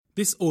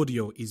This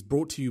audio is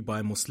brought to you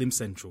by Muslim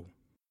Central.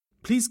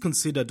 Please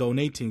consider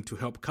donating to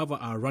help cover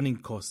our running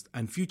costs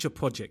and future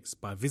projects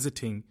by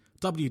visiting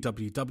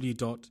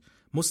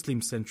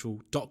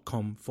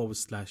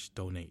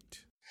www.muslimcentral.com/donate.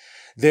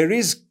 There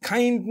is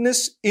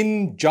kindness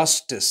in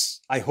justice.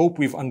 I hope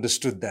we've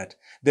understood that.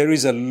 There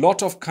is a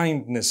lot of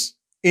kindness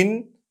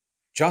in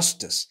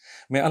justice.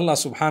 May Allah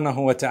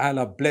subhanahu wa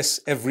ta'ala bless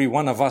every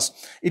one of us.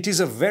 It is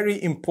a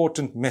very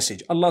important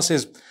message. Allah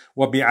says,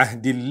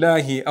 وَبِعَهْدِ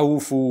اللَّهِ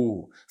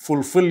أَوْفُوا.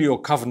 Fulfill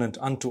your covenant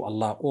unto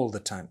Allah all the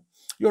time.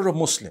 You're a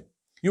Muslim.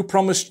 You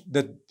promised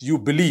that you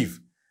believe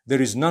there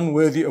is none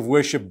worthy of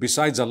worship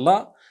besides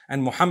Allah,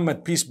 and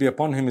Muhammad, peace be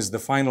upon him, is the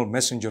final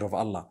messenger of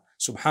Allah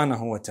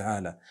subhanahu wa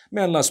ta'ala.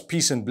 May Allah's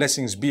peace and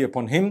blessings be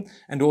upon him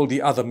and all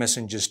the other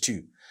messengers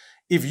too.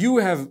 If you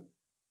have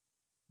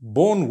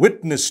borne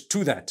witness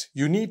to that,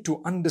 you need to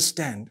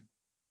understand,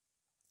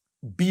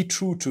 be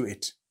true to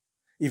it.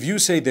 If you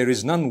say there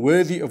is none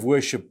worthy of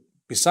worship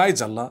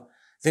besides Allah,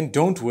 then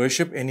don't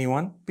worship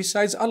anyone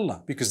besides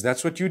Allah, because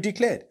that's what you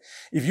declared.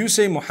 If you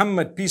say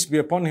Muhammad, peace be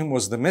upon him,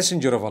 was the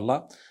messenger of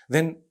Allah,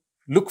 then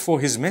look for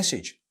his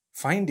message,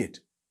 find it,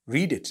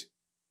 read it,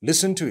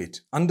 listen to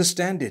it,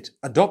 understand it,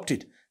 adopt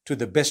it to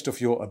the best of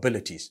your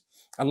abilities.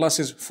 Allah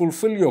says,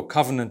 fulfill your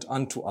covenant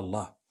unto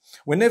Allah.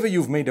 Whenever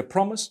you've made a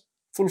promise,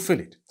 fulfill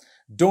it.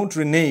 Don't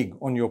renege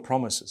on your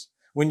promises.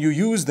 When you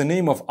use the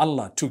name of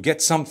Allah to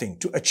get something,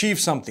 to achieve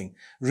something,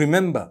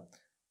 remember,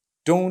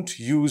 don't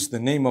use the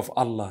name of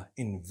Allah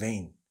in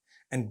vain,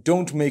 and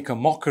don't make a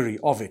mockery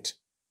of it.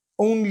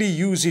 Only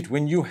use it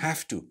when you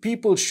have to.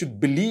 People should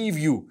believe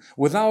you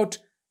without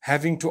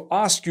having to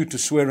ask you to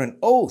swear an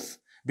oath,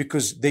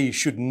 because they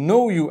should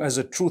know you as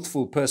a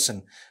truthful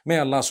person. May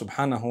Allah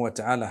subhanahu wa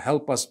ta'ala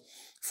help us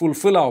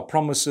fulfill our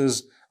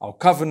promises, our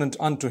covenant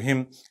unto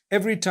Him.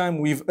 Every time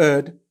we've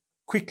erred,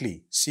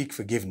 quickly seek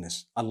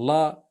forgiveness.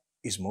 Allah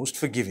is most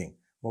forgiving,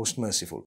 most merciful.